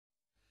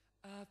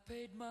I've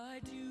paid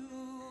my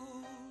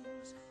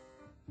dues,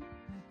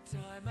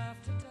 time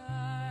after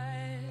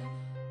time.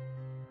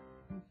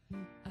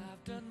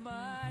 I've done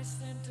my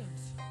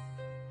sentence,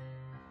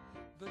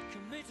 but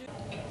committed.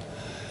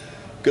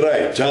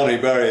 G'day, Tony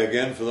Barry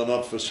again for the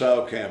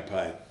Not4Sale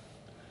campaign.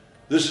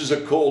 This is a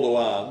call to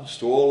arms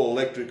to all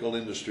electrical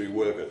industry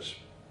workers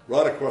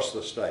right across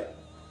the state.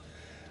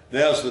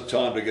 Now's the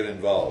time to get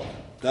involved.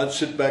 Don't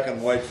sit back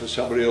and wait for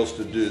somebody else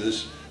to do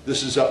this.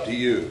 This is up to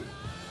you.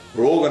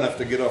 We're all going to have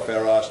to get off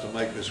our arse to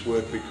make this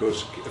work,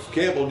 because if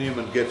Campbell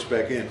Newman gets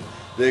back in,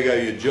 there go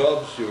your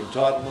jobs, your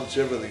entitlements,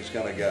 everything's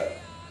going to go.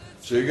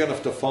 So you're going to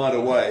have to find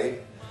a way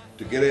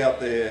to get out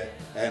there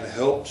and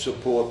help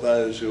support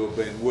those who have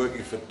been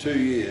working for 2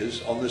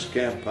 years on this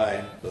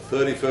campaign, the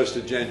 31st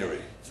of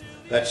January.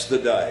 That's the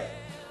day.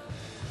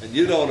 And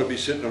you don't want to be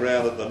sitting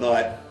around at the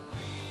night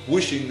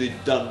wishing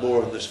they'd done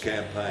more in this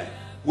campaign,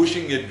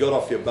 wishing you'd got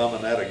off your bum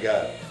and had a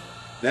go.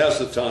 Now's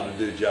the time to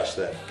do just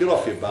that. Get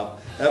off your bum,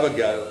 have a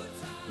go,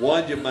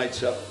 wind your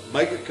mates up,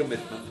 make a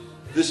commitment.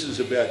 This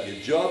is about your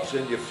jobs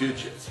and your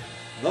future.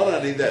 Not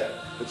only that,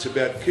 it's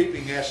about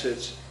keeping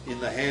assets in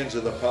the hands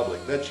of the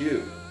public. That's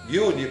you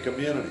and your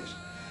communities.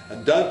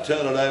 And don't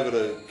turn it over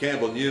to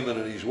Campbell Newman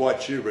and his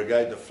White Shoe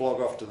Brigade to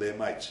flog off to their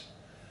mates.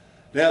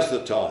 Now's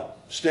the time.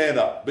 Stand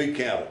up, be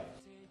counted.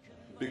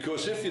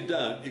 Because if you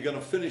don't, you're going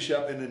to finish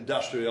up in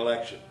industrial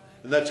action.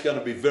 And that's going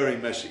to be very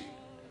messy.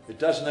 It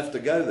doesn't have to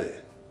go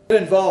there.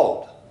 Get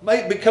involved.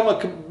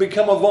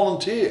 Become a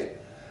volunteer.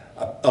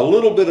 A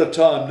little bit of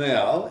time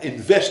now,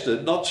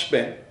 invested, not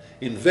spent,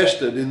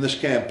 invested in this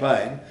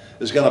campaign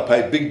is going to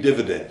pay big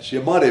dividends.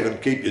 You might even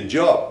keep your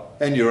job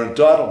and your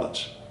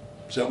entitlements.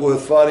 Is that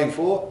worth fighting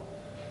for?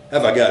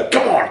 Have a go.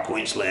 Come on,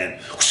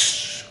 Queensland.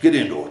 Get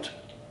into it.